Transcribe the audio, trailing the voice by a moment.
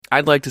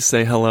I'd like to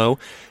say hello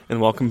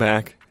and welcome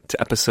back to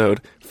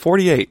episode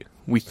 48,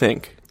 we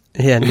think.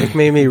 Yeah, Nick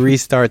made me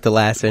restart the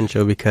last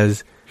intro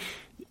because...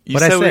 You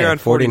said we were on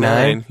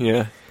 49.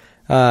 Yeah.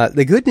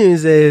 The good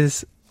news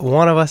is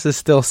one of us is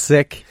still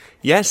sick.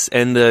 Yes,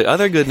 and the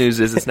other good news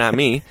is it's not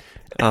me.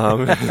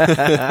 For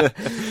the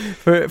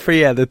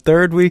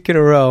third week in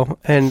a row.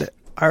 And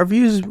our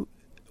views,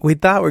 we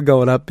thought were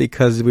going up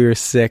because we were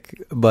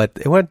sick, but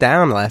it went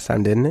down last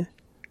time, didn't it?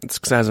 It's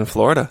because I was in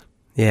Florida.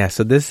 Yeah,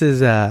 so this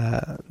is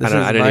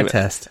my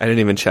test. I didn't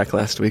even check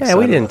last week. Yeah, so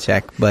we didn't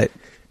check, but...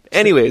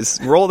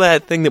 Anyways, roll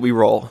that thing that we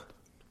roll.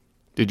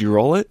 Did you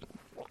roll it?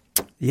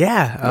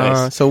 Yeah.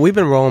 Nice. So we've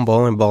been rolling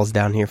bowling balls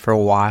down here for a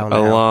while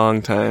now. A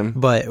long time.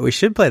 But we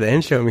should play the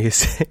intro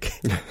music.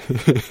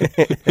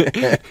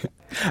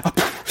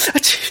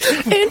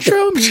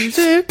 Intro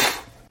music.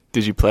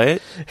 Did you play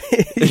it?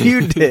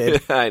 You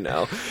did. I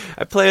know.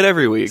 I play it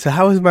every week. So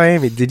how was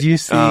Miami? Did you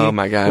see Oh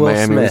my God, Will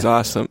Miami Smith? was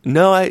awesome.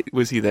 No,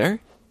 was he there?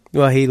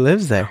 Well, he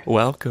lives there.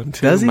 Welcome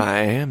to Does he?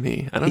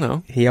 Miami. I don't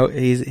know. He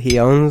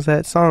owns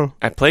that song.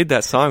 I played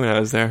that song when I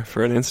was there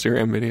for an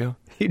Instagram video.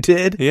 You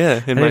did?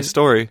 Yeah, in my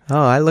story.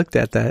 Oh, I looked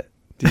at that.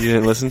 You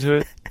didn't listen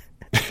to it?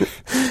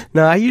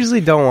 No, I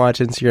usually don't watch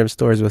Instagram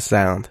stories with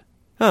sound.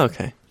 Oh,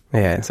 okay.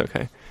 Yeah. It's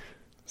okay.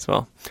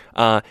 So,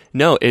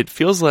 no, it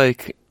feels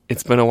like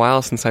it's been a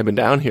while since I've been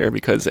down here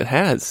because it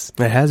has.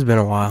 It has been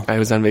a while. I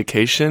was on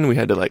vacation. We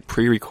had to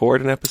pre-record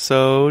an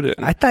episode.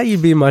 I thought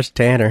you'd be much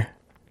tanner.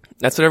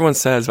 That's what everyone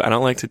says, but I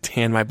don't like to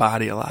tan my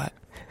body a lot.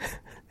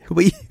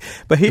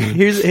 But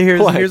here's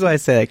why I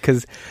said it,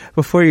 because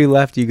before you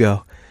left, you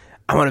go,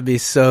 I want to be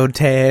so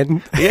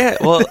tan. Yeah,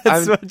 well,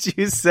 that's what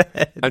you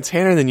said. I'm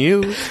tanner than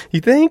you. You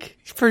think?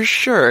 For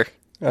sure.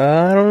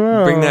 I don't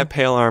know. Bring that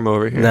pale arm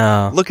over here.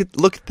 No. Look at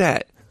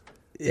that.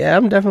 Yeah,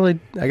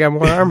 I got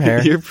more arm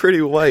hair. You're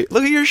pretty white.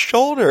 Look at your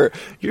shoulder.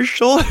 Your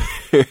shoulder.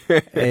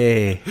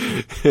 Hey.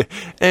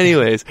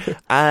 Anyways,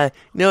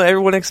 no,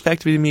 everyone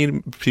expected me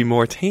to be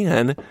more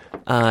tan.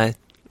 I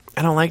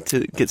don't like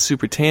to get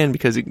super tan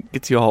because it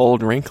gets you all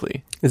old and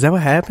wrinkly. Is that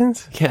what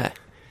happens? Yeah.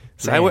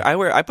 So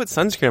I put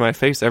sunscreen on my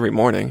face every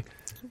morning.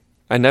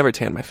 I never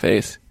tan my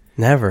face.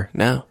 Never.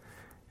 No.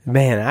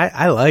 Man,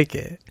 I like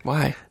it.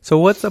 Why? So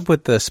what's up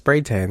with the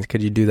spray tans?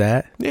 Could you do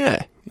that?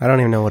 Yeah. I don't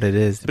even know what it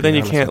is. But then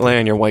you can't lay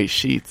on your white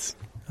sheets.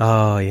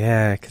 Oh,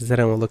 yeah, because then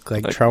it will look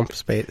like Trump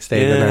stayed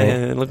the night.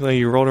 Yeah, it looked like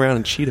you rolled around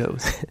in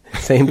Cheetos.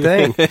 Same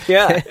thing.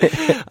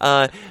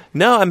 Yeah.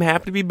 No, I'm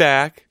happy to be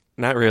back.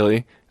 Not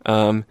really.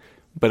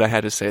 But I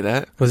had to say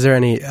that. Was there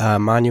any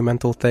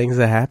monumental things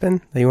that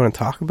happened that you want to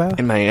talk about?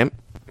 In Miami?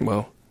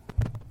 Well,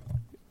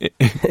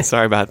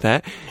 sorry about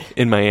that.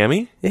 In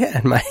Miami? Yeah,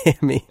 in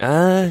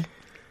Miami.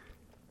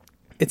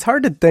 It's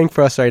hard to think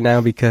for us right now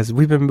because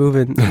we've been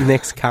moving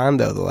Nick's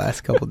condo the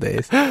last couple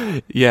days.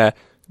 Yeah,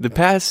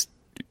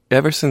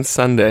 ever since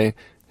Sunday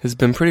has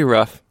been pretty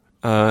rough.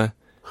 I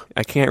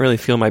can't really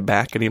feel my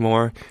back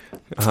anymore.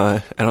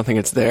 I don't think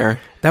it's there.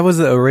 That was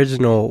the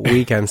original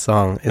Weekend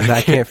song. Is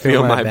I can't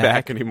feel my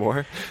back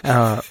anymore.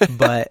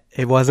 But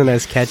it wasn't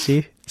as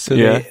catchy, so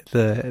yeah.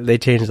 they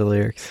changed the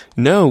lyrics.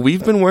 No,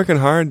 we've been working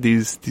hard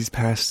these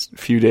past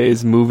few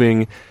days,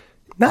 moving.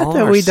 Not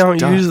that we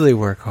don't usually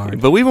work hard,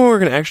 but we've been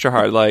working extra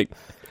hard.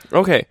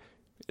 Okay,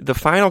 the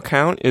final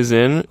count is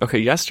in. Okay,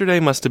 yesterday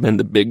must have been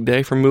the big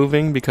day for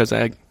moving because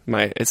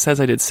it says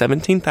I did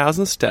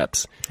 17,000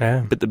 steps.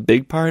 Yeah. But the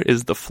big part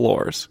is the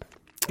floors.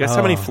 Guess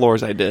how many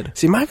floors I did?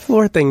 See, my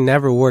floor thing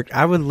never worked.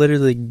 I would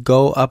literally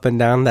go up and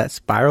down that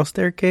spiral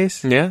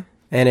staircase. Yeah.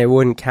 And it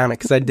wouldn't count it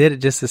because I did it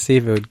just to see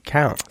if it would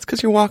count. It's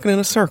because you're walking in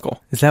a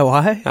circle. Is that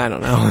why? I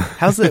don't know.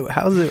 How's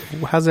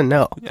it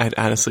know? I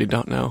honestly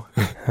don't know.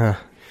 Huh.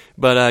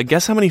 But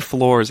guess how many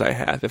floors I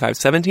have? If I have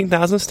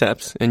 17,000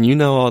 steps, and you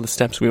know all the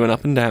steps we went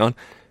up and down,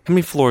 how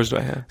many floors do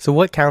I have? So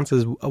what counts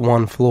as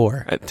one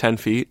floor? At 10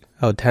 feet.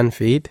 Oh, 10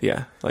 feet?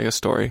 Yeah, like a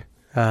story.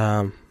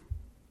 I'll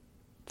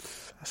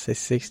say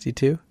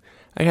 62.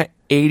 I got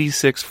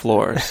 86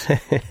 floors.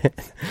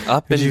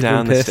 Up and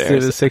down the stairs.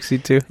 It was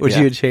 62. Would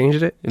you have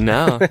changed it?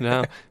 No.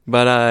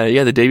 But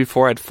the day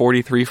before I had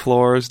 43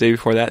 floors. Day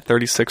before that,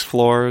 36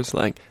 floors.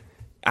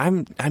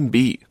 I'm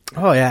beat.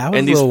 Oh yeah, I was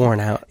a little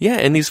worn out. Yeah,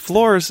 and these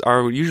floors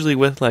are usually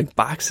with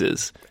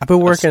boxes. I've been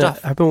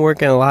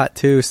working a lot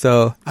too,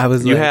 so I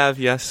was. You have,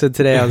 yes. So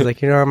today I was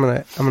like,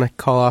 I'm gonna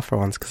call off for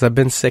once because I've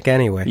been sick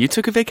anyway. You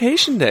took a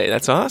vacation day.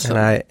 That's awesome.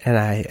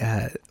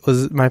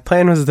 My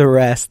plan was to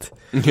rest.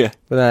 Yeah,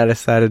 but then I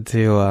decided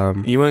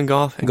to. You went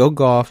golfing. Go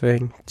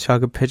golfing,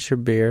 chug a pitcher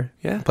of beer.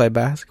 Yeah, play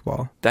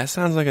basketball. That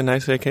sounds like a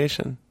nice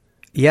vacation.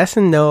 Yes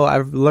and no.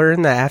 I've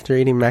learned that after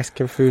eating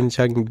Mexican food and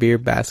chugging beer,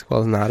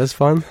 basketball is not as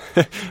fun.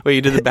 Wait,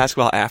 you did the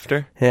basketball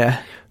after?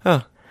 Yeah.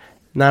 Oh.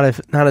 Not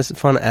as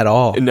fun at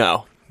all.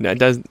 No, it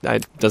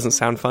doesn't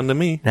sound fun to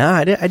me. No,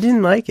 I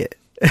didn't like it.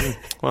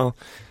 Well,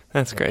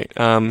 that's great.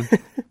 I'm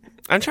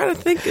trying to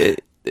think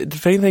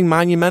if anything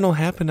monumental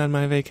happened on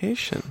my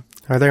vacation.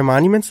 Are there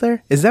monuments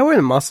there? Is that where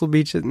the Muscle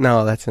Beach is?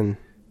 No, that's in...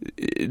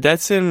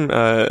 That's in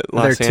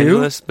Los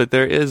Angeles, but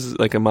there is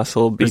a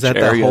Muscle Beach area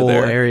there. Is that the whole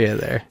area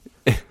there?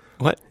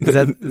 What? Is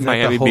that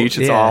Miami the whole, Beach?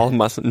 It's all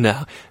muscle.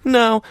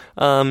 No.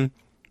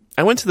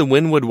 I went to the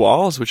Wynwood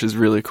Walls, which is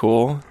really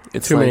cool.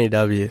 It's too many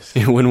W's.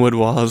 Wynwood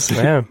Walls.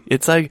 Yeah.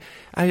 It's like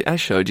I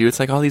showed you. It's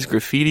like all these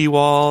graffiti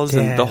walls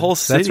and the whole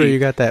city. That's where you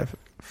got that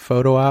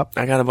photo op.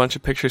 I got a bunch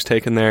of pictures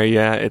taken there.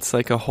 Yeah, it's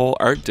like a whole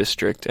art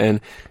district, and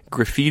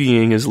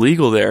graffitiing is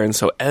legal there. And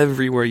so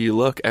everywhere you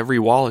look, every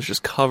wall is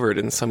just covered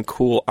in some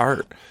cool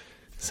art.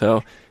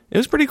 So it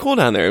was pretty cool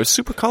down there. It was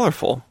super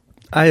colorful.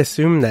 I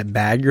assume that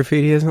bad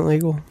graffiti isn't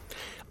legal.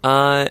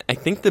 I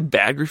think the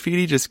bad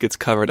graffiti just gets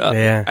covered up.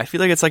 Yeah. I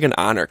feel like it's like an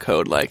honor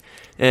code. Like,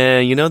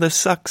 this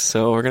sucks,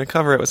 so we're going to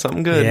cover it with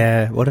something good.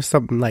 Yeah. What if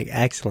something like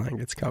excellent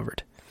gets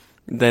covered?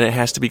 Then it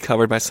has to be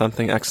covered by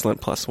something excellent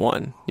plus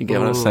one. You get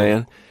what I'm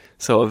saying?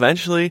 So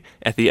eventually,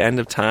 at the end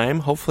of time,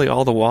 hopefully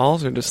all the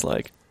walls are just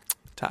like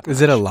top notch.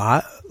 Is it a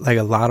lot? Like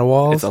a lot of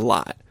walls? It's a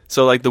lot.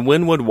 So like the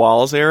Wynwood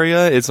Walls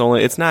area, it's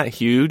not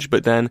huge,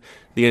 but then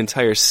the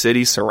entire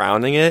city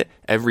surrounding it,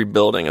 every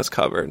building is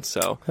covered.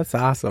 So that's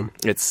awesome.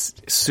 It's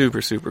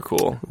super, super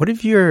cool. What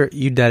if you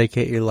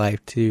dedicate your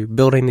life to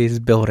building these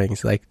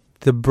buildings, like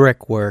the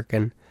brickwork,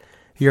 and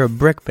you're a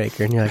brick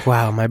maker, and you're like,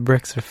 wow, my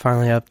bricks are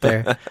finally up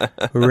there,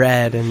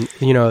 red, and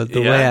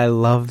the way I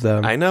love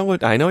them. I know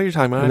what you're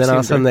talking about. And then all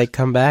of a sudden they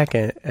come back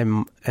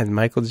and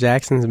Michael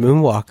Jackson's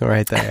moonwalking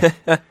right there,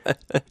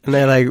 and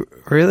they're like,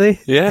 really?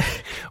 Yeah.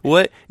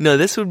 What? No,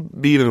 this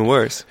would be even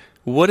worse.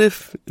 What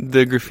if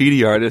the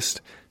graffiti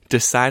artist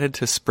decided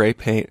to spray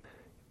paint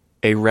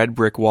a red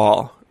brick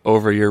wall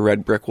over your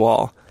red brick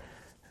wall?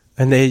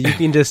 And you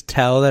can just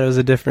tell that it was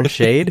a different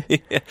shade?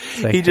 Yeah.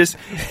 Like,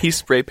 he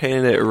spray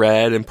painted it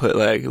red and put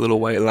like little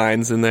white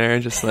lines in there,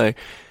 and just like,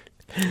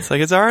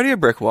 it's already a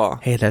brick wall.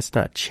 Hey, that's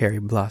not Cherry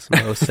Blossom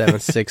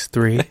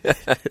 0763.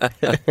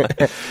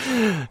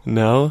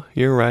 No,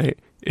 you're right.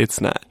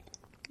 It's not.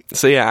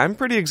 So yeah, I'm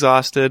pretty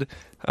exhausted.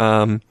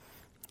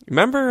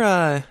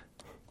 Remember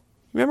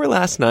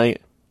last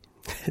night?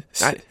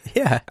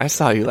 Yeah. I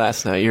saw you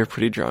last night. You were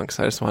pretty drunk,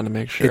 so I just wanted to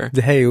make sure.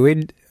 Hey,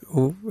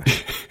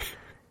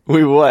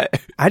 We what?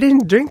 I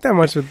didn't drink that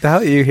much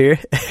without you here.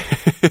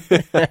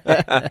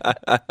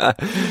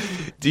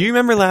 Do you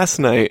remember last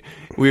night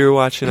we were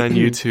watching on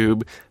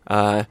YouTube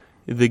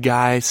the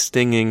guy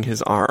stinging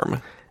his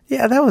arm?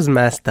 Yeah, that was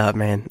messed up,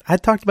 man. I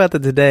talked about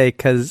that today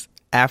because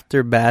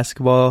after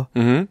basketball,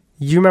 you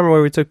remember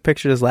where we took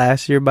pictures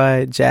last year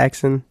by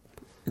Jackson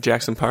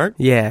Park?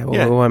 Yeah, we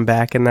went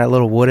back in that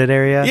little wooded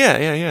area.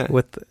 Yeah.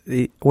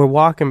 We're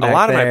walking back there. A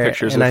lot of my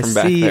pictures and are from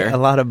back there. And I see a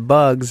lot of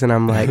bugs, and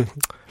I'm like,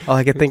 all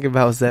I could think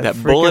about was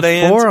that bullet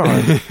ant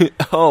forearm.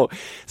 Oh,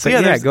 so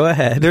yeah, go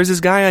ahead. There's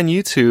this guy on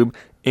YouTube,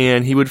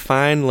 and he would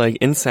find like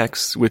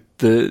insects with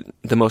the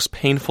most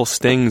painful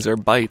stings or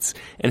bites,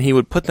 and he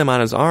would put them on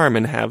his arm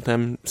and have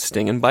them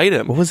sting and bite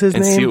him. What was his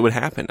name? And see what would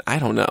happen. I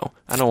don't know.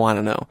 I don't want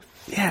to know.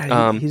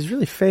 Yeah, he's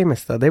really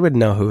famous, though. They would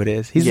know who it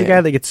is. He's the guy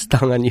that gets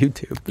stung on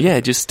YouTube. Yeah,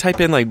 just type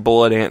in, like,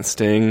 bullet ant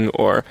sting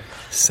or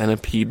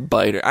centipede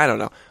bite, or I don't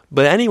know.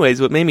 But anyways,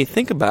 what made me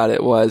think about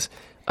it was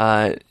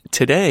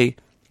today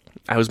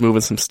I was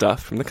moving some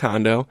stuff from the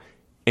condo,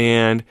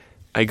 and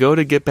I go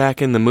to get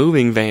back in the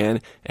moving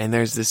van, and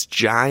there's this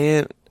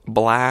giant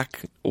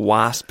black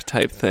wasp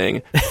type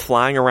thing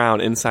flying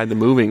around inside the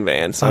moving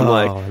van. So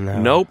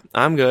I'm nope,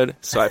 I'm good.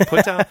 So I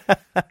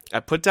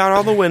put down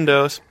all the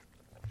windows,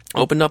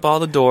 opened up all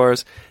the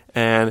doors,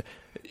 and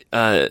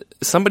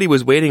somebody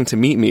was waiting to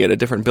meet me at a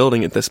different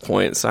building at this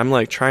point. So I'm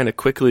like trying to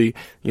quickly,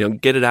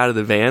 get it out of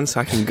the van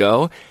so I can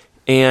go.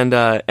 And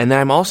then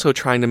I'm also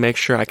trying to make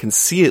sure I can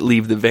see it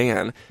leave the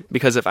van,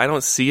 because if I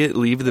don't see it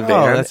leave the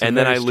van and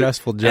then I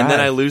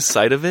lose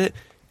sight of it,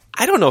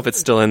 I don't know if it's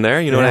still in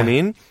there. You know what I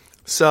mean?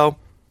 So,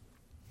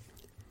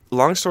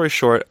 long story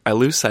short, I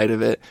lose sight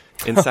of it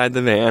inside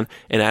the van,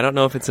 and I don't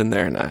know if it's in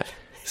there or not.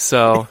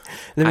 So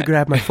let me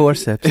grab my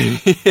forceps.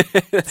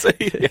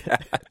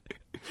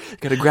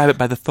 Got to grab it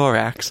by the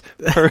thorax.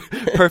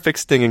 Perfect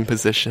stinging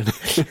position.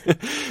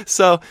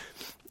 So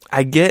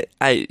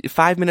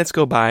 5 minutes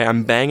go by.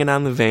 I'm banging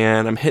on the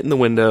van. I'm hitting the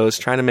windows,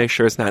 trying to make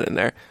sure it's not in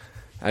there.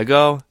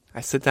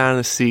 I sit down in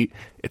the seat.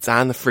 It's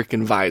on the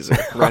freaking visor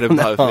right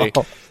above me.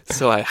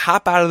 So I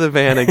hop out of the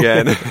van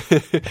again.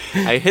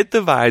 I hit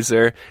the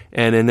visor,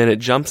 and then it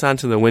jumps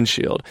onto the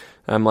windshield.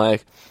 I'm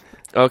like,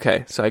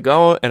 okay. So I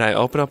go and I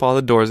open up all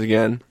the doors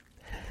again,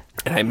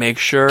 and I make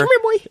sure. Come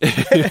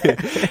here,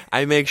 boy.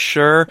 I make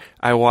sure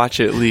I watch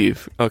it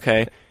leave.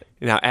 Okay.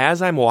 Now,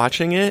 as I'm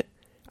watching it,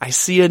 I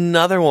see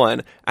another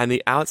one on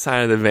the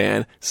outside of the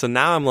van. So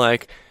now I'm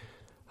like,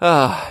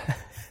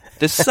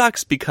 this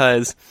sucks,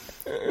 because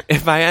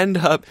if I end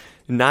up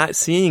not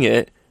seeing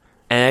it,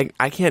 and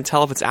I can't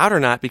tell if it's out or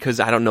not,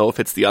 because I don't know if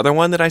it's the other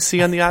one that I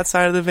see on the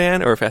outside of the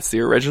van or if that's the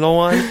original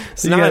one.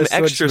 So now I'm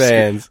extra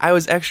screwed. I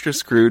was extra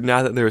screwed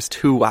now that there was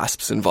 2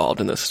 wasps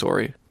involved in this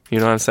story. You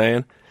know what I'm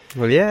saying?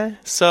 Well, yeah.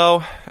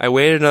 So I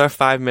waited another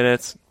 5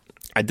 minutes.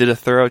 I did a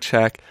thorough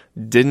check.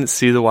 Didn't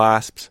see the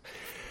wasps.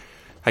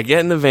 I get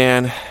in the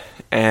van,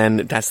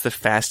 and that's the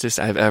fastest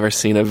I've ever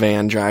seen a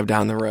van drive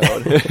down the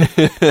road.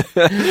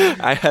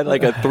 I had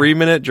like a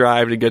 3-minute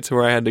drive to get to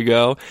where I had to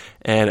go,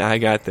 and I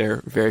got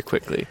there very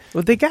quickly.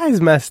 Well, the guy's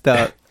messed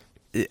up.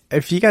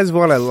 If you guys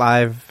want a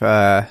live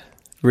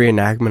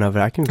reenactment of it,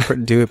 I can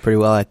do it pretty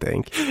well, I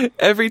think.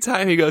 Every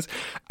time he goes,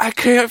 I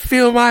can't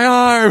feel my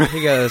arm.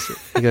 He goes,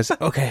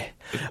 okay.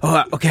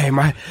 Oh, okay,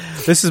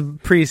 this is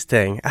Priest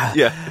thing.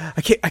 Yeah.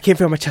 I can't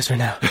feel my chest right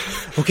now.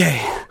 Okay,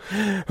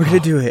 we're gonna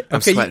do it.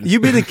 Okay, you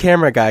be the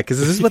camera guy, because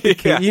this is what you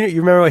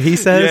remember what he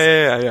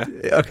says?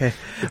 Yeah. Okay,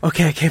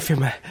 I can't feel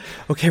my.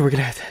 Okay, we're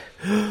gonna have to.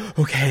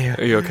 Okay.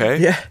 Are you okay?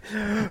 Yeah.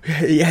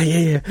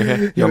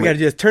 Okay. We gotta do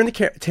this. Turn the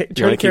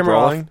camera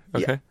off.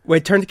 Okay. Yeah.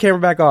 Wait, turn the camera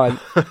back on.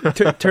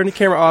 Turn the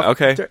camera off.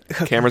 Okay.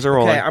 Cameras are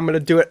rolling. Okay, I'm gonna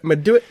do it.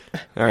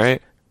 All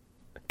right.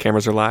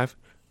 Cameras are live.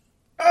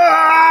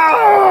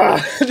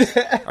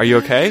 Are you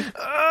okay?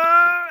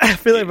 I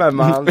feel like my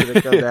mom's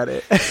gonna come at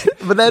it,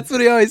 but that's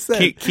what he always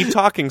says. Keep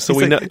talking, so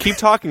we know. Keep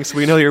talking, so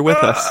we know you're with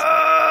us.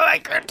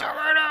 I can't turn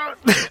it on.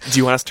 Do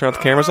you want us to turn off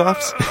the cameras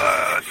off?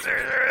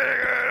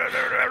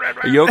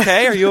 Are you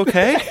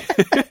okay?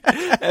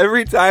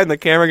 Every time the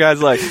camera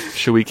guy's like,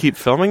 "Should we keep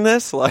filming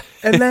this?" Like,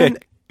 and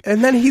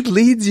then he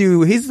leads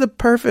you. He's the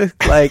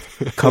perfect, like,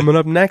 coming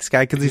up next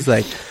guy, because he's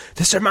like,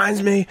 this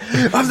reminds me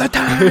of the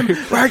time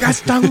where I got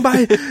stung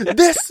by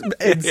this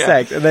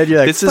insect. Yeah. And then you're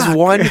like, this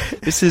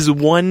is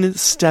one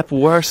step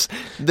worse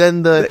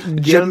than the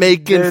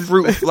Jamaican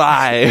fruit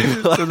fly.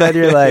 So then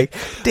you're like,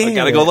 damn. I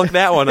gotta go look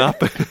that one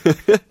up.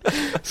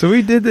 So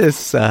we did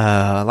this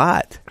a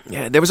lot.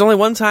 Yeah, there was only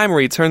one time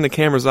where he turned the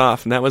cameras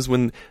off, and that was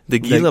when the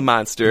Gila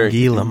monster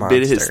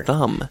bit his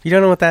thumb. You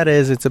don't know what that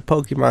is? It's a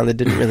Pokemon that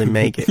didn't really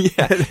make it.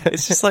 Yeah,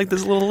 it's just like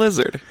this little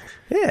lizard.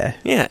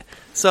 Yeah.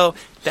 So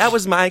that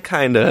was my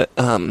kind of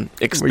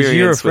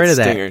experience with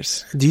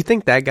stingers. Do you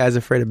think that guy's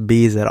afraid of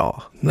bees at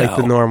all? No. Like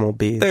the normal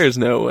bees? There's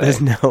no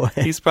way.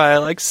 He's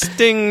probably like,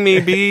 sting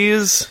me,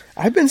 bees.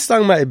 I've been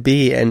stung by a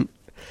bee, and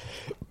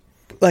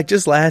like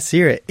just last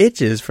year, it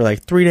itches for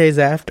like 3 days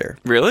after.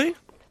 Really?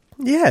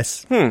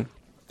 Yes.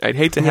 I'd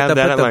hate to have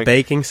that. Put the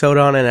baking soda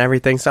on and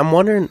everything. So I'm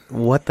wondering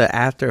what the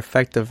after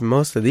effect of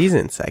most of these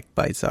insect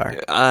bites are.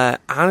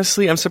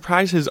 Honestly, I'm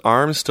surprised his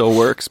arm still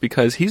works,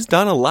 because he's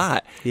done a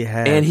lot.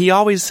 Yeah. And he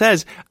always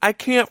says, I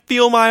can't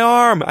feel my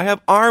arm. I have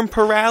arm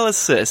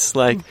paralysis.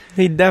 Like,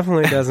 he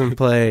definitely doesn't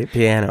play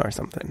piano or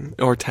something.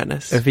 Or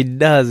tennis. If he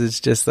does, it's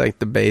just like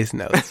the bass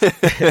notes.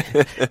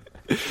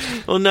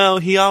 Well, no,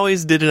 he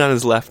always did it on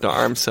his left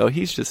arm, so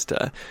he's just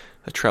a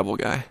treble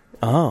guy.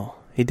 Oh,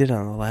 he did it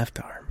on the left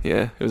arm.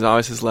 Yeah, it was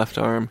always his left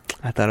arm.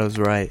 I thought it was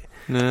right.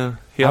 No,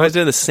 he always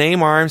did the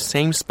same arm,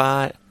 same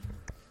spot.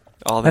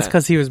 All that. That's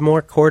because he was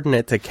more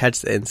coordinate to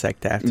catch the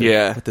insect after.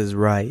 Yeah. With his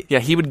right. Yeah,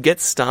 he would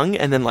get stung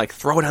and then like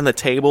throw it on the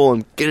table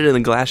and get it in the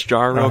glass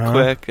jar real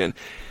quick. And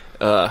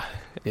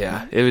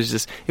yeah, it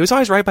was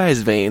always right by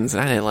his veins,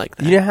 and I didn't like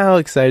that. You know how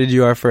excited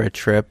you are for a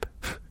trip?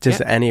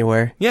 Just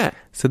anywhere? Yeah.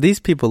 So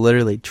these people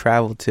literally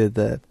travel to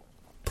the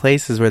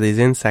places where these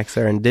insects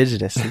are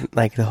indigenous.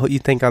 Like you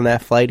think on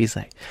that flight, he's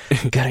like,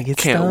 "Gonna get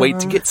Can't stung. wait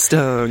to get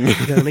stung.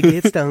 Gonna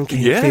get stung.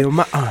 Can't feel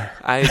my arm."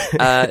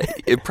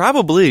 It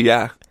probably,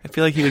 yeah. I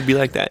feel like he would be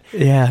like that.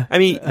 Yeah. I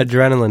mean,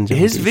 adrenaline junkies.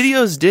 His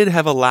videos did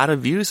have a lot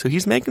of views, so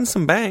he's making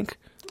some bank.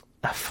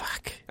 Oh,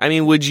 fuck. I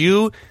mean, would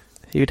you?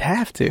 You'd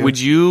have to. Would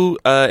you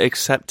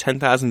accept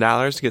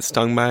 $10,000 to get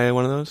stung by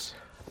one of those?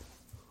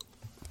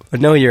 I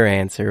know your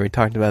answer. We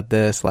talked about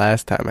this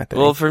last time, I think.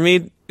 Well, for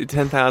me,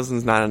 10,000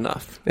 is not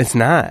enough. It's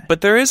not.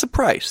 But there is a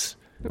price.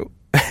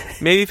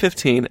 Maybe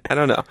 15. I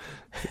don't know.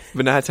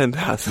 But not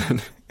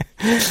 10,000.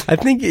 I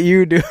think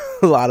you do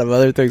a lot of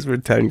other things for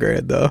 10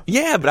 grand, though.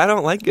 Yeah, but I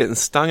don't like getting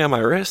stung on my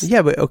wrist.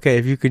 Yeah, but okay,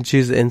 if you could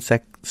choose the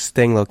insect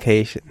sting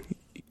location,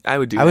 I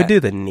would do I would do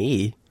the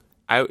knee.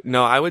 I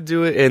would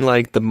do it in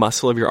like the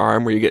muscle of your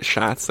arm where you get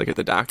shots, like at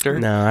the doctor.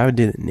 No, I would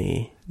do the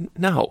knee.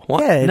 No,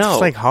 what? Yeah, it's just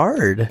like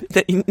hard.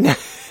 That,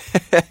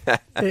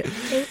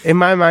 in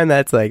my mind,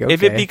 that's like, okay.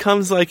 If it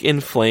becomes like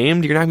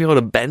inflamed, you're not gonna be able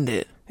to bend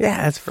it.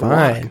 Yeah, that's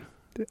fine.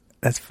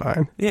 That's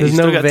fine. Yeah, there's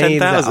no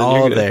veins at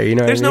all there. You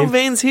know, there's what I no mean?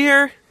 veins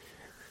here.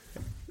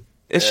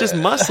 It's just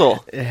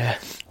muscle. Yeah,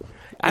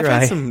 I've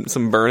had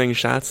some burning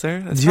shots there.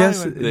 That's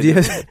do you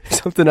have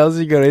something else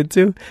you got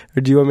into,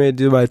 or do you want me to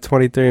do my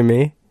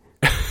 23andMe?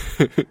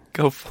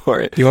 Go for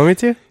it. Do you want me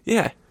to?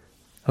 Yeah.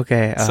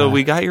 Okay. So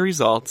we got your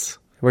results.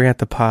 We're gonna have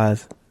to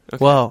pause.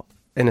 Okay. Well,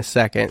 in a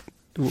second.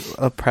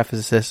 I'll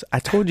preface this. I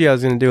told you I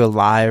was going to do a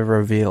live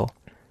reveal.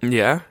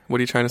 Yeah? What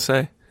are you trying to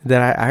say?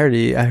 That I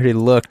already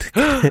looked.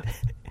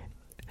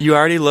 You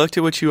already looked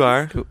at what you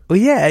are? Well,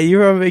 yeah, you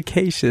were on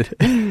vacation.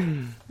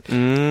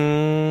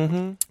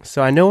 Mm-hmm.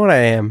 So I know what I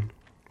am.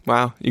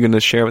 Wow. You going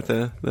to share with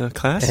the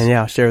class? And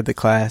yeah, I'll share with the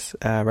class.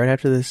 Right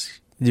after this,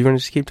 do you want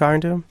to just keep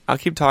talking to them? I'll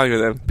keep talking to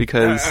them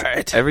because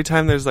every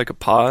time there's like a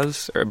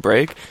pause or a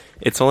break,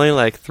 it's only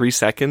like 3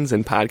 seconds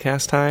in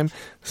podcast time.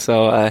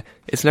 So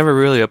it's never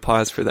really a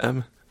pause for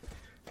them.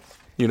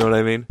 You know what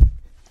I mean?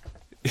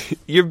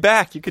 You're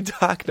back. You can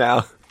talk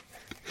now.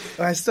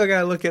 I still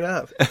got to look it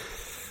up.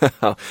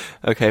 Oh,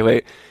 okay,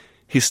 wait.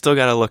 He's still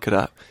got to look it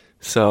up.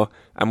 So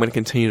I'm going to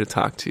continue to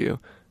talk to you.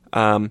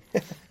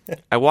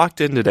 I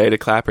walked in today to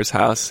Clapper's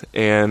house,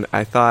 and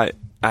I thought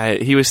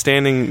he was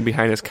standing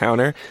behind his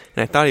counter,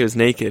 and I thought he was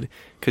naked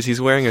because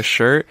he's wearing a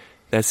shirt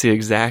that's the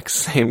exact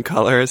same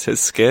color as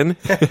his skin.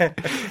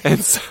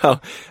 And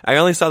so I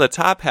only saw the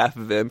top half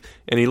of him,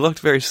 and he looked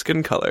very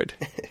skin-colored.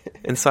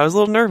 And so I was a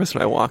little nervous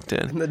when I walked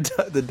in. And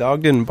the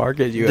dog didn't bark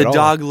at you at all. The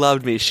dog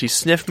loved me. She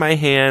sniffed my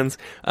hands.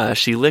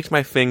 She licked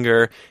my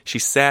finger. She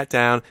sat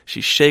down.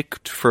 She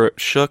shaked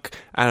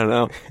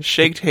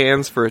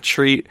hands for a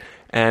treat.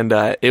 And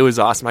it was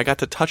awesome. I got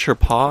to touch her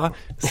paw,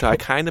 so I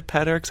kind of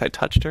pet her because I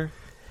touched her.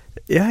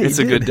 Yeah, it's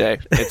a good day.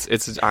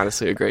 It's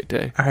honestly a great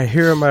day. All right,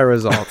 here are my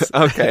results.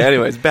 Okay,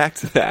 anyways, back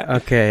to that.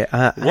 Okay,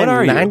 what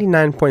are you?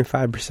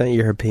 99.5%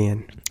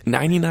 European.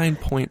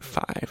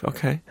 99.5.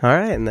 Okay. All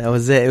right, and that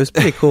was it. It was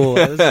pretty cool.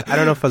 I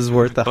don't know if it was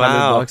worth $100.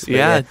 Wow. But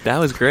yeah, that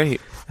was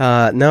great.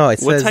 No, it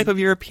says what type of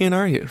European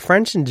are you?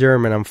 French and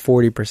German. I'm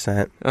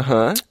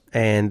 40%.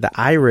 And the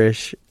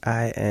Irish,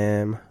 I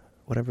am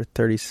whatever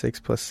 36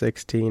 plus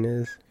 16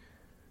 is,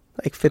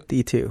 like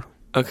 52.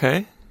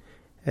 Okay.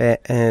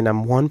 And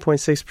I'm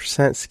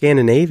 1.6%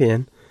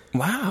 Scandinavian.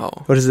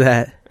 Wow. What is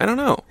that? I don't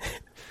know.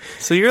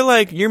 So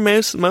you're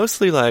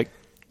mostly like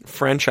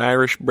French,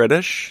 Irish,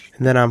 British.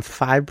 And then I'm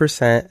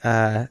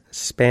 5%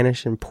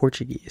 Spanish and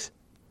Portuguese.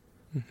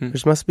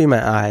 Which must be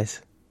my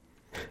eyes.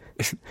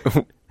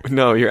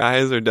 No, your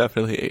eyes are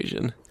definitely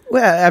Asian.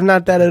 Well, I'm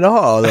not that at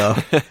all, though.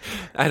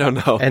 I don't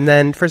know. And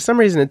then for some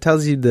reason it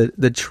tells you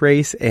the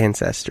trace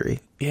ancestry.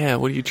 Yeah,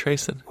 what are you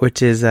tracing?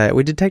 Which is,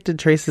 we detected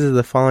traces of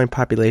the following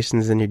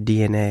populations in your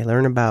DNA.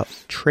 Learn about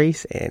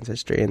trace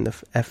ancestry in the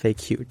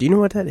FAQ. Do you know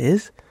what that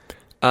is?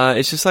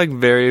 It's just like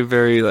very,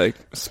 very like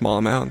small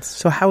amounts.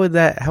 So how would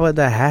that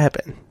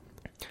happen?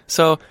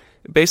 So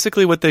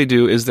basically what they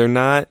do is they're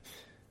not,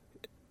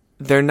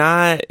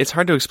 it's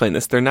hard to explain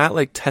this. They're not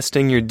like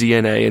testing your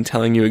DNA and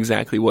telling you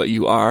exactly what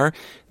you are.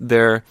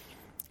 They're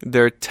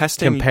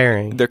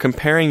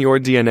comparing your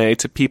DNA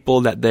to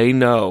people that they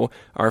know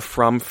are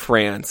from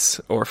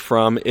France or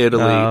from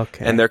Italy. Oh,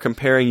 okay. And they're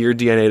comparing your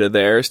DNA to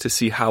theirs to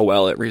see how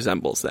well it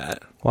resembles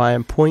that. Well, I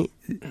am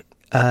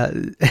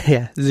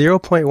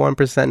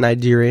 0.1%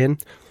 Nigerian.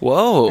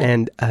 Whoa.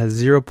 And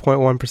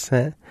 0.1%,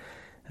 I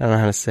don't know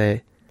how to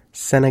say,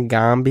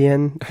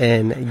 Senegambian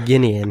and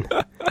Guinean.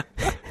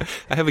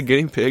 I have a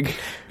guinea pig.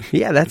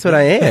 Yeah, that's what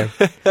I am.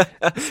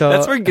 So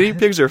that's where guinea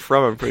pigs are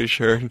from, I'm pretty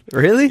sure.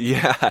 Really?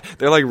 Yeah,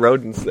 they're like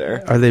rodents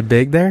there. Are they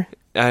big there?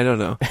 I don't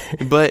know.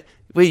 But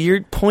wait,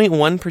 you're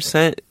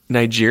 0.1%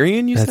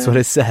 Nigerian, you said? That's what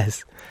it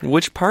says.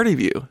 Which part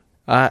of you?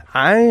 I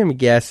am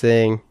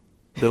guessing...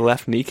 The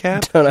left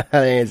kneecap? I don't know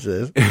how to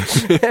answer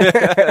this.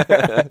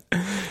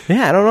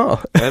 Yeah, I don't know.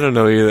 I don't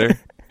know either.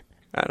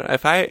 I don't know.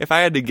 If I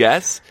had to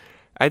guess,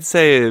 I'd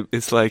say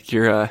it's like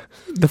you're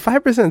The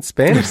 5%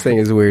 Spanish thing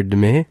is weird to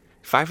me.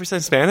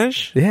 5%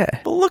 Spanish?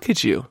 Yeah. Well, look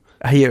at you.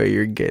 I hear what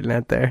you're getting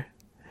at there.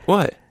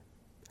 What?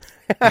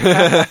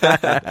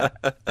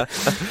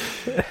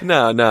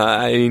 No.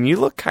 I mean, you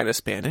look kind of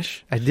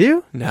Spanish. I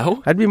do?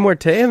 No? I'd be more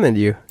tan than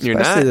you. You're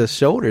especially not. the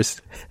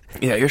shoulders.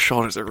 Yeah, your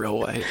shoulders are real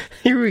white.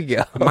 Here we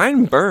go.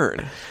 Mine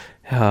burn.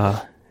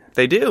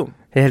 They do.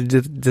 Yeah,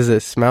 does it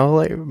smell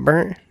like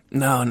burnt?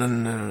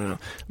 No.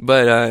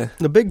 But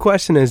the big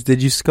question is,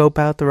 did you scope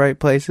out the right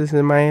places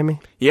in Miami?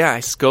 yeah, I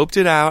scoped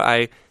it out.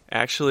 I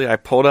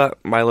pulled up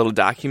my little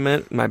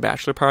document, my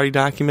bachelor party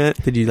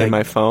document, Did you in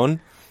my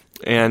phone,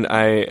 and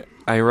I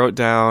wrote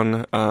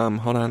down.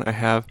 Hold on,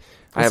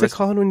 What's it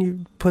called when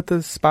you put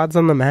the spots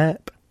on the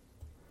map?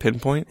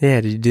 pinpoint.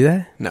 Yeah, did you do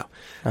that? No.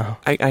 Oh.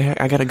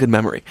 I got a good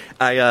memory.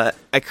 I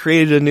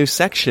created a new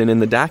section in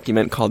the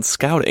document called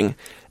Scouting,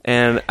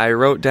 and I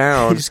wrote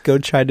down... Just go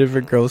try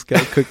different Girl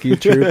Scout cookie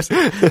troops.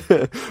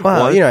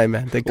 Well, you know what I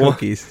meant, the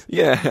cookies.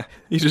 Yeah,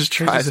 you just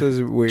try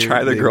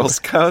the Girl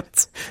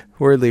Scouts.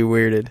 Weirdly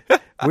weirded.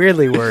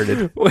 Weirdly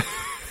worded.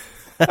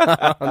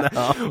 Oh,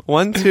 no.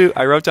 1, 2,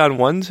 I wrote down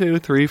 1, 2,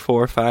 3,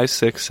 4, 5,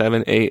 6,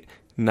 7, 8,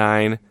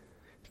 9,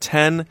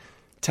 10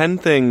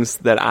 things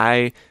that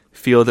I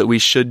feel that we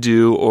should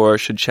do or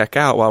should check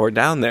out while we're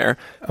down there.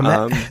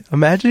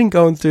 Imagine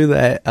going through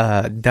that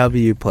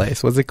W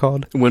place. What's it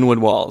called? Wynwood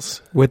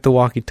Walls. With the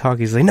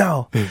walkie-talkies. Like,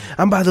 no,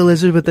 I'm by the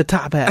lizard with the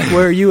top hat.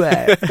 Where are you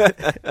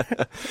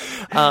at?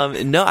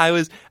 No, I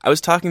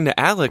was talking to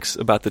Alex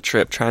about the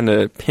trip, trying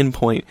to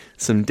pinpoint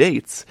some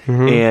dates.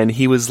 Mm-hmm. And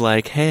he was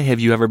like, hey, have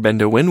you ever been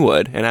to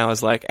Wynwood? And I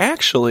was like,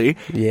 actually,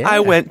 yeah. I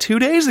went 2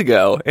 days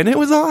ago, and it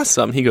was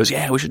awesome. He goes,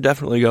 yeah, we should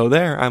definitely go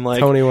there. I'm like...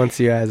 Tony wants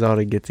you guys all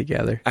to get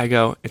together. I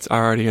go, it's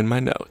already in my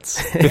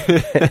notes.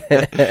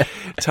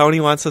 Tony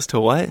wants us to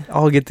what?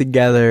 All get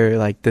together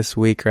like this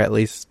week, or at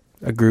least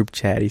a group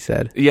chat, he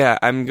said. Yeah,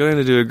 I'm going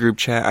to do a group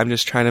chat. I'm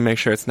just trying to make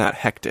sure it's not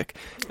hectic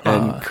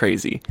and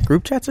crazy.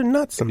 Group chats are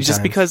nuts sometimes.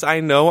 Just because I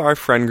know our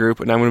friend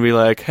group, and I'm going to be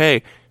like,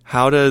 hey,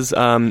 how does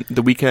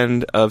the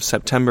weekend of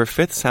September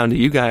 5th sound to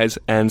you guys?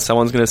 And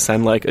someone's going to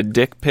send like a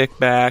dick pic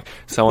back.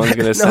 Someone's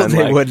going to send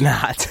they like would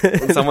not.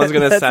 Someone's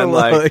going to send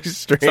like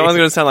someone's going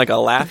to send like a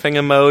laughing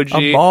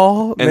emoji, a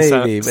ball, and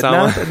maybe,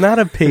 but not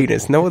a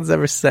penis. No one's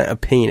ever sent a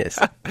penis.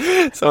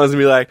 Someone's going to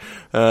be like,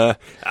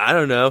 I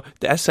don't know,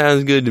 that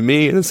sounds good to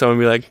me. And then someone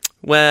will be like,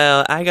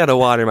 well, I got to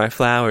water my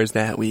flowers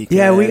that weekend.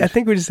 Yeah, I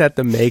think we just have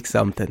to make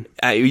something.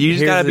 You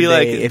just got to be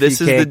like, this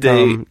is the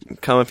day.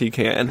 Come if you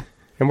can.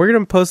 And we're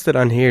going to post it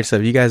on here, so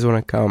if you guys want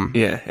to come.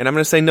 Yeah, and I'm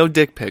going to say no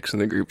dick pics in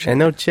the group chat. And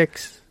no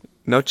chicks.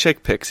 No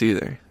chick pics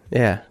either.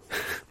 Yeah.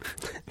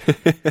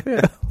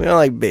 We don't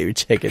like baby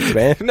chickens,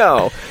 man.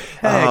 No.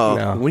 Heck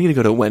no. We need to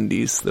go to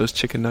Wendy's. Those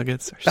chicken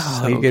nuggets are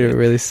so you going to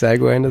really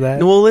segue into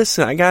that? Well,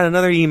 listen, I got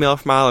another email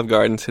from Olive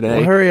Garden today.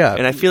 Well, hurry up.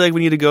 And I feel like we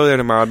need to go there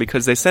tomorrow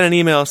because they sent an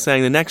email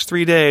saying the next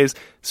 3 days,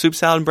 soup,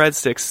 salad, and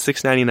breadsticks,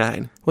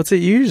 $6.99. What's it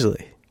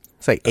usually?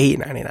 It's like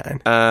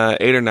 $8.99. $8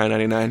 or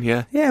 $9.99,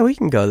 yeah. Yeah, we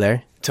can go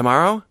there.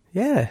 Tomorrow?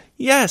 Yeah.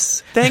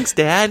 Yes. Thanks,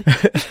 Dad.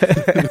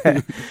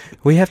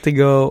 We have to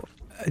go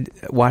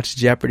watch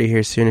Jeopardy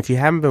here soon. If you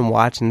haven't been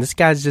watching, this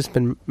guy's just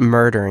been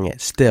murdering it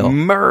still.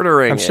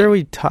 I'm sure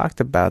we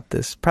talked about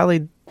this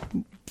probably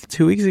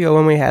 2 weeks ago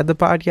when we had the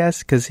podcast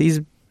because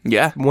he's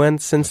won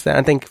since then,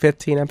 I think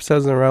 15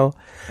 episodes in a row.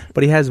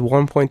 But he has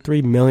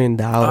 $1.3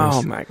 million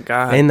oh my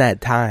God. in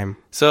that time.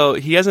 So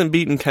he hasn't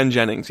beaten Ken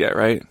Jennings yet,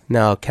 right?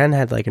 No, Ken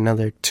had like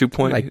another 2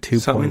 point, like 2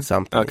 point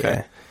something. Okay.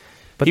 Yeah.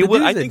 But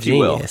I think he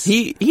will.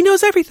 He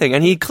knows everything,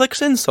 and he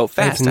clicks in so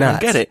fast. I don't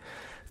get it.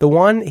 The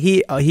one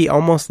he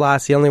almost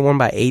lost. He only won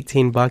by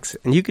 $18,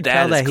 and you could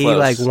tell that he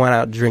like went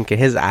out drinking.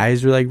 His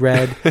eyes were like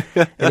red,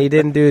 and he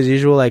didn't do his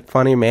usual like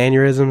funny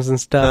mannerisms and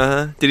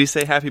stuff. Did he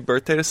say happy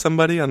birthday to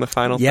somebody on the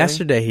final?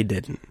 Yesterday he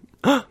didn't.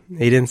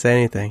 He didn't say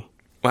anything.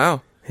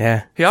 Wow.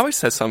 Yeah. He always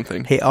says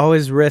something. He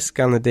always risks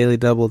on the Daily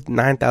Double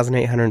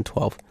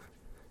 9,812,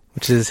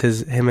 which is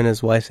him and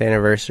his wife's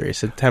anniversary,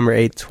 September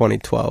 8th,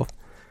 2012.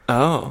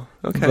 Oh,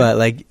 okay. But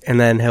and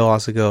then he'll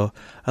also go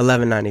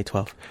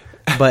 11/90/12.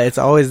 But it's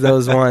always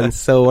those ones.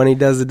 So when he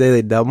does the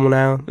Daily Double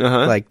now,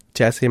 like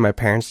Jesse and my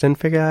parents didn't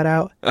figure that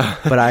out.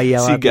 But I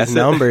yell out these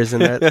numbers,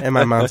 and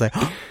my mom's like,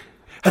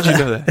 how'd you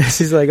know that?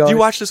 She's like, did you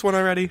watch this one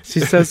already? She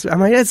says, I'm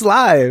like, it's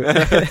live.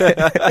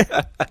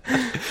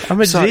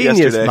 I'm a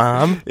genius,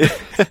 Mom.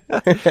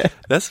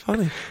 That's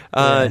funny.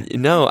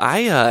 No,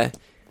 I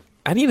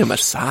need a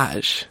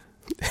massage.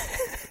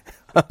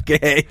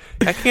 Okay.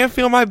 I can't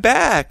feel my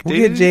back, dude.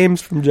 We'll get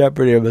James from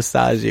Jeopardy to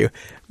massage you.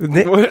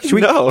 No.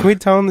 Can we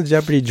tell him the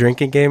Jeopardy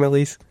drinking game at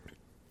least?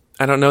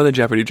 I don't know the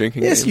Jeopardy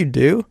drinking game. Yes, you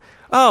do.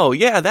 Oh,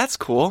 yeah, that's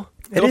cool.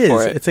 It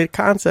is. It's a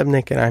concept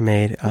Nick and I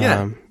made.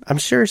 I'm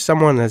sure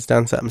someone has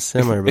done something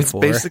similar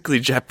before. It's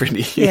basically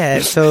Jeopardy. Yeah,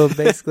 so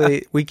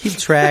basically we keep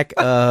track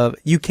of,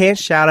 you can't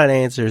shout out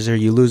answers or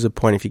you lose a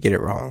point if you get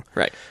it wrong.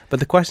 Right. But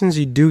the questions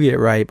you do get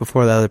right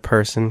before the other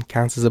person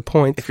counts as a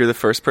point. If you're the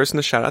first person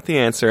to shout out the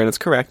answer and it's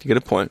correct, you get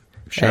a point.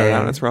 Shout it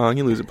out and it's wrong,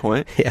 you lose a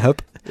point.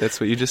 Yep. That's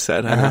what you just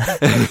said.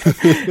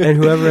 And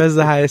whoever has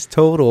the highest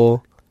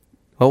total,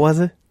 what was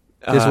it?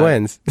 Just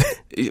wins.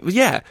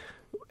 Yeah.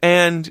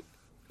 And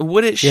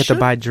what it you have to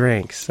buy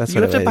drinks. That's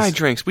what it is. You have to buy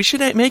drinks. We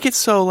should make it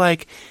so,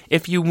 like,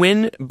 if you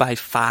win by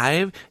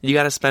 5, you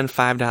got to spend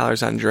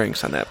 $5 on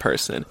drinks on that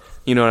person.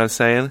 You know what I'm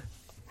saying?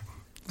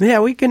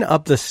 Yeah, we can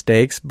up the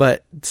stakes,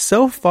 but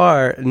so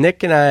far,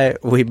 Nick and I,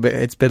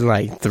 it's been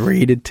like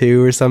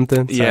 3-2 or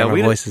something. Sorry, yeah,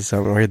 my voice is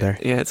something weird there.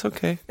 Yeah, it's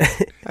okay.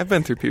 I've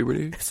been through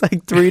puberty. It's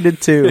like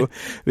 3-2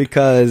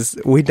 because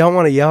we don't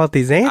want to yell at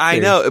these answers. I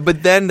know,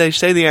 but then they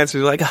say the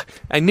answers like,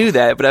 I knew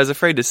that, but I was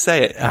afraid to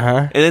say it.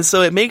 And then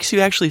so it makes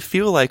you actually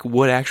feel like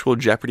what actual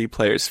Jeopardy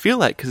players feel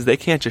like because they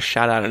can't just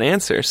shout out an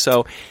answer.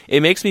 So it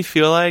makes me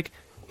feel like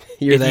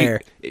you're there.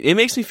 It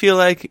makes me feel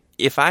like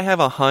if I have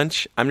a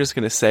hunch, I'm just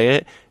going to say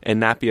it and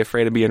not be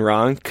afraid of being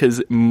wrong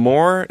because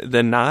more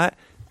than not,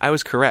 I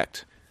was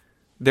correct.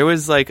 There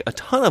was like a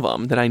ton of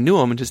them that I knew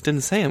them and just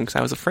didn't say them because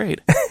I was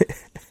afraid.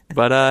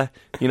 But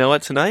you know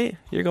what? Tonight,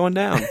 you're going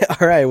down.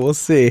 All right, we'll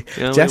see.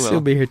 Jesse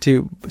will be here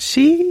too.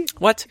 She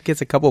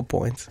gets a couple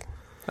points.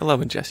 I love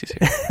when Jesse's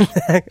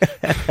here.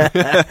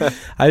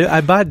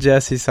 I bought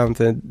Jesse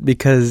something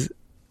because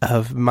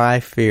of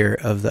my fear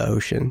of the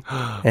ocean,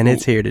 and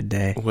it's here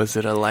today. Was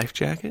it a life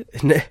jacket?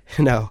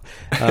 No.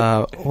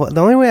 Well,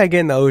 the only way I get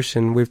in the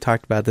ocean, we've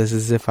talked about this,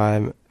 is if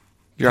I'm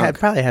drunk. I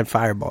probably had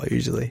Fireball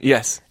usually.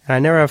 Yes. And I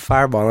never have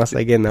Fireball unless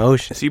I get in the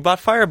ocean. So you bought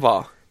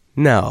Fireball?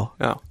 No.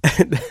 Oh.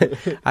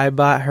 I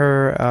bought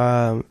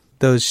her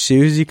those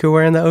shoes you could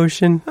wear in the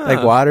ocean,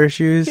 like water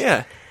shoes.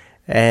 Yeah.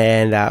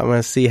 And I'm going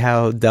to see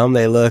how dumb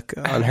they look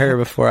on her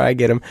before I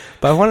get them.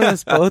 But I wanted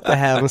us both to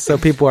have them so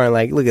people aren't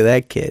like, look at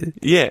that kid.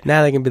 Yeah.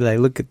 Now they can be like,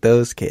 look at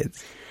those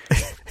kids.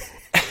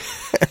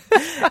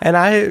 And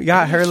I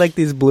got her like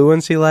these blue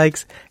ones she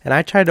likes. And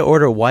I tried to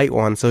order white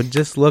ones so it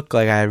just looked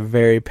like I had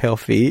very pale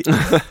feet.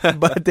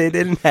 But they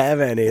didn't have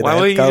any of that color.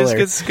 Why wouldn't you just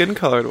get skin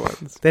colored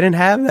ones? They didn't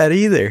have that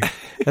either.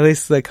 At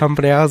least the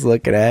company I was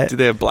looking at. Do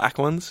they have black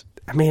ones?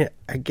 I mean,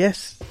 I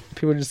guess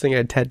people just think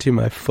I tattoo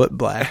my foot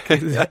black.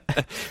 He's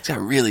got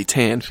really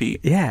tan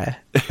feet. Yeah.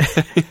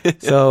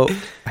 So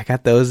I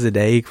got those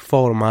today. You can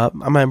fold them up.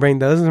 I might bring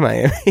those to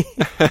Miami.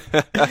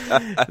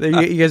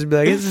 You guys would be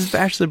like, "Is this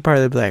bachelor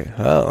party?" They'd be like,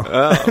 "Oh."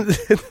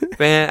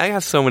 Man, I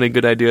got so many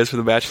good ideas for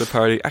the bachelor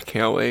party. I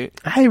can't wait.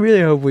 I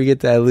really hope we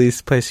get to at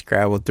least play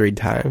Scrabble 3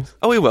 times.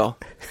 Oh, we will.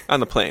 On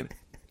the plane.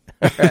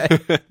 Right.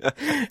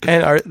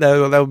 And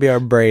that will be our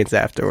brains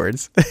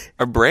afterwards.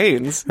 Our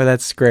brains? Or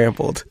that's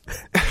scrambled.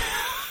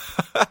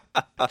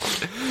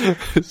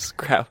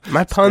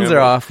 My puns are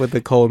off with the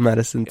cold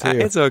medicine too.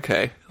 It's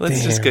okay.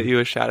 Let's just get you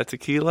a shot of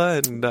tequila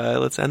and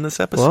let's end this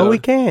episode. Well, we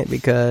can't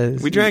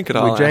because we drank it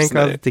all. We drank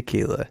all the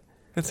tequila.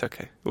 It's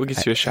okay. We'll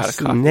get you a shot of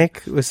coffee.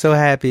 Nick was so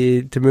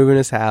happy to move in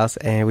his house,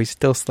 and we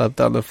still slept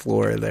on the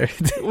floor there.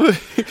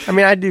 I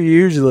mean, I do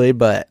usually,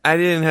 but I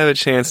didn't have a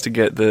chance to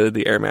get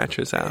the air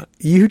mattress out.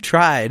 You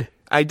tried.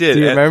 I did. Do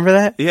you remember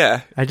that?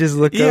 Yeah. I just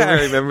looked over. Yeah,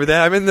 I remember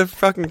that. I'm in the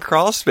fucking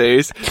crawl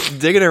space,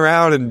 digging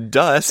around in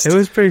dust. It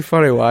was pretty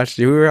funny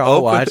watching you. We were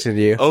all watching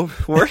you. Oh,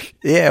 were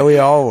Yeah, we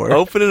all were.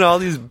 opening all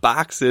these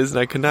boxes, and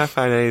I could not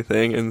find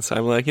anything. And so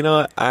I'm like, you know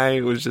what?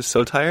 I was just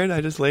so tired.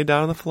 I just laid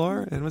down on the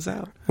floor and was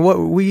out.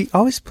 We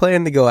always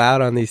plan to go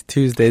out on these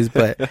Tuesdays,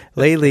 but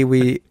lately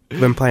we've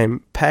been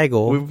playing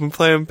Peggle. We've been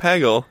playing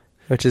Peggle,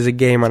 which is a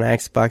game on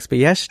Xbox. But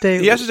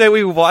yesterday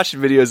we watched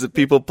videos of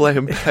people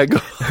playing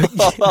Peggle.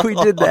 We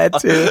did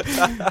that too.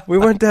 We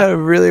went down a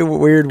really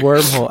weird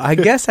wormhole. I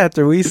guess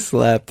after we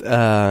slept,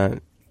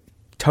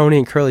 Tony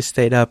and Curly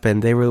stayed up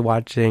and they were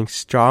watching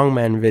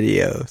strongman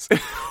videos.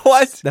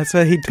 What? That's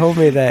what he told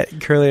me, that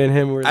Curly and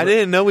him were. I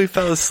didn't know we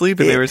fell asleep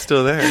and they were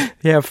still there.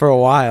 Yeah, for a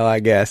while, I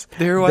guess.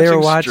 They were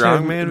watching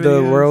strongman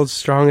the videos? World's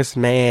Strongest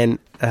Man,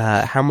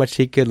 how much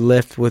he could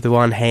lift with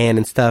one hand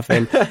and stuff,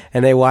 and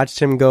they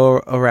watched him go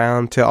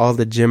around to all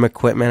the gym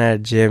equipment at a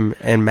gym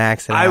and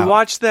max it out. I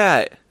watched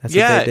that. That's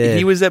what they did.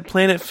 He was at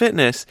Planet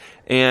Fitness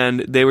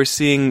and they were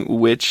seeing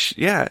which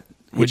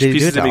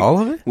pieces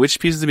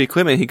of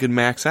equipment he could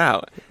max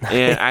out.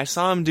 And I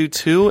saw him do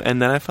 2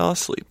 and then I fell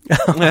asleep.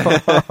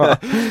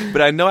 But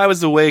I know I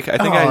was awake.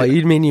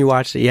 You mean you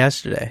watched it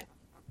yesterday?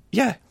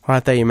 Yeah. Well, I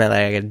thought you meant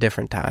like at a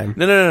different time.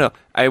 No.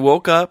 I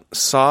woke up,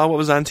 saw what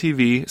was on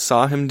TV,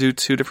 saw him do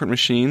 2 different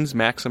machines,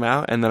 max them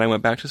out, and then I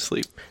went back to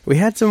sleep. We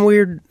had some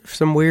weird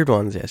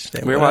ones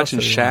yesterday. We were watching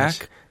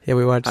Shaq. Yeah,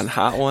 we watched on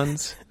Hot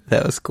Ones.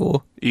 That was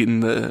cool.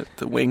 Eating the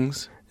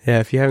wings. Yeah,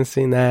 if you haven't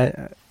seen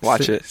that,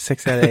 watch it.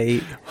 6 out of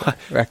 8.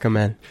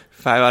 Recommend.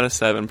 5 out of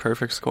 7.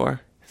 Perfect score.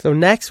 So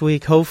next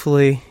week,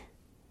 hopefully,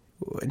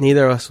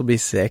 neither of us will be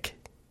sick.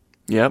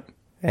 Yep.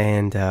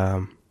 And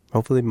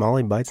hopefully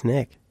Molly bites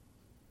Nick.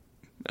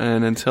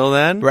 And until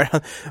then... Right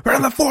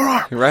on the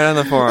forearm! Right on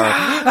the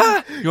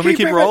forearm. You want me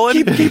to keep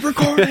rolling? Keep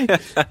recording.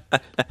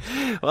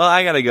 Well,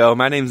 I gotta go.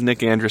 My name's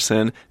Nick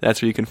Anderson.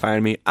 That's where you can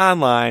find me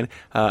online.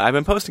 I've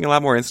been posting a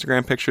lot more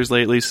Instagram pictures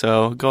lately,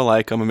 so go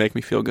like them and make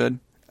me feel good.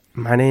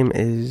 My name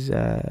is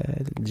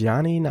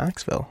Johnny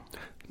Knoxville.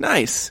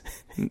 Nice.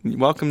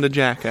 Welcome to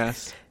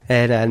Jackass.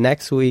 And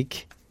next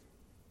week,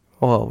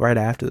 well, right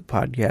after the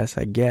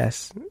podcast, I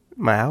guess,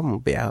 my album will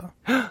be out.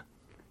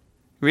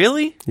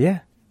 Really? Yeah.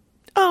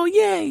 Oh,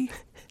 yay.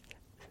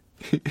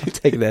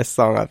 Take that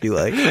song off you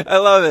like. I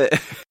love it.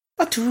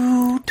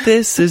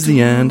 This is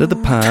the end of the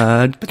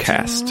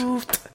podcast.